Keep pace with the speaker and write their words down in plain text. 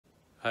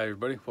Hi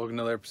everybody, welcome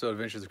to another episode of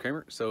Adventures of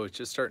Kramer. So it's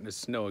just starting to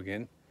snow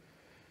again.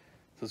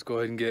 So let's go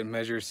ahead and get a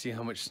measure, see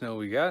how much snow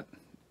we got,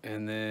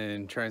 and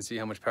then try and see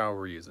how much power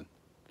we're using.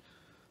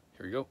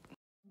 Here we go.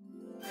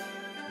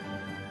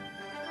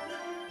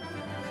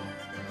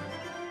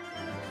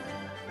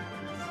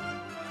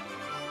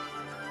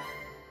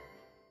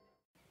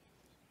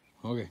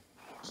 Okay,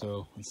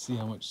 so let's see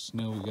how much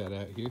snow we got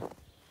out here.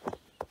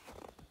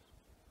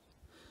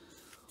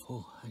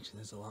 Oh, actually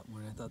that's a lot more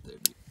than I thought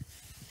there'd be.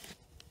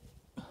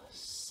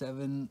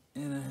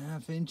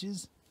 7.5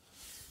 inches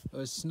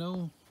of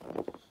snow.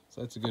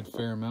 So that's a good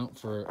fair amount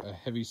for a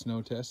heavy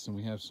snow test, and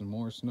we have some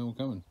more snow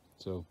coming.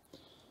 So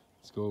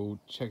let's go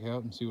check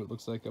out and see what it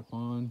looks like up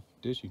on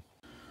Dishy.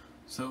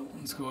 So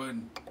let's go ahead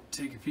and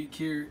take a peek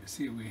here,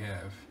 see what we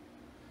have.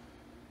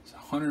 It's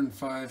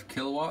 105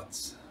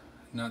 kilowatts.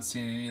 Not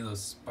seeing any of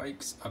those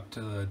spikes up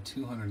to the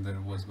 200 that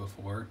it was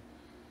before.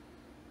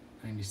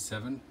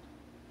 97.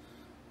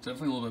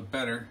 Definitely a little bit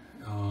better.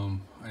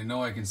 I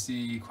know I can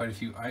see quite a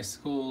few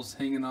icicles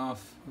hanging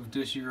off of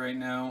Dishy right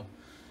now,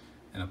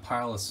 and a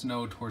pile of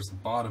snow towards the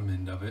bottom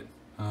end of it.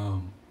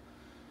 I'm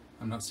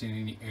not seeing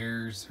any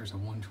errors. There's a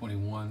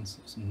 121, so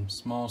some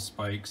small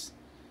spikes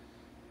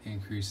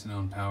increasing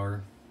on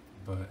power,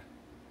 but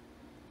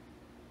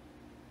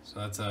so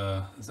that's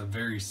a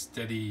very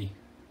steady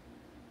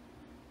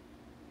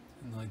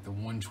in like the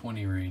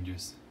 120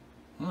 ranges.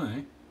 All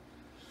right.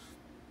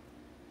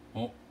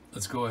 Well,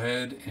 let's go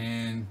ahead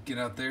and get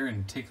out there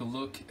and take a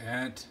look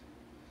at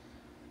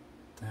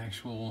the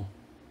actual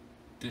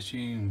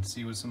Dishy and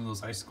see what some of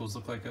those icicles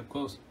look like up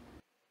close.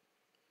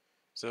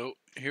 So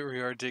here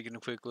we are taking a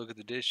quick look at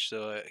the dish.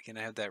 So I can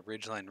have that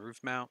ridgeline roof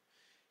mount.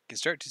 You can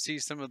start to see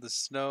some of the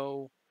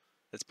snow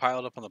that's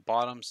piled up on the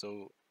bottom.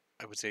 So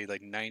I would say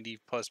like 90+%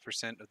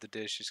 of the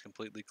dish is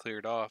completely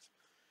cleared off.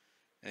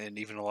 And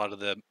even a lot of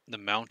the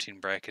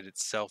mounting bracket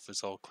itself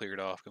is all cleared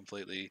off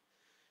completely.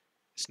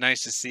 It's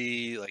nice to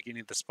see like any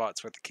of the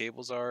spots where the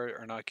cables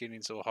are not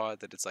getting so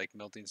hot that it's like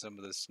melting some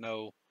of the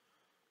snow.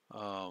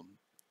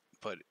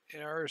 But we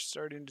are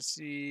starting to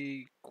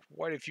see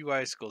quite a few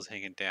icicles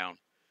hanging down.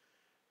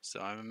 So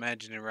I'm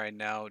imagining right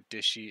now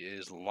Dishy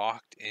is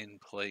locked in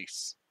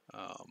place.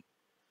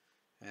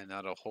 And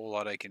not a whole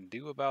lot I can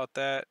do about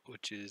that,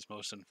 which is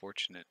most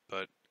unfortunate.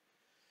 But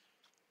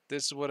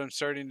this is what I'm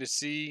starting to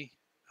see.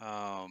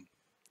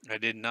 I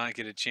did not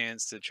get a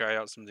chance to try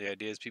out some of the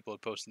ideas people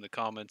had posted in the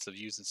comments of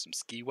using some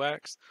ski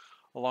wax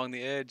along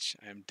the edge.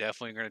 I'm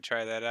definitely going to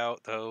try that out,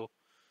 though,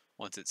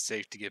 once it's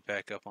safe to get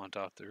back up on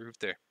top of the roof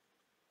there.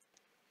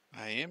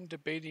 I am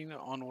debating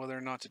on whether or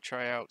not to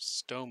try out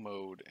stow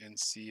mode and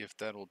see if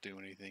that'll do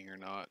anything or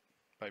not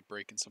by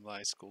breaking some of the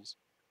icicles.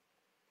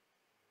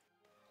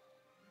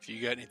 If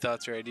you got any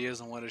thoughts or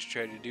ideas on what I should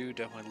try to do,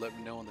 definitely let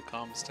me know in the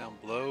comments down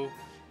below.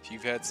 If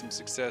you've had some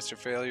success or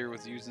failure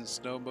with using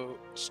stow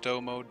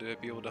mode to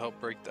be able to help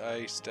break the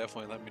ice,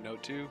 definitely let me know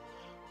too.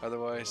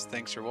 Otherwise,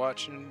 thanks for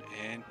watching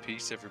and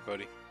peace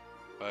everybody.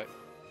 Bye.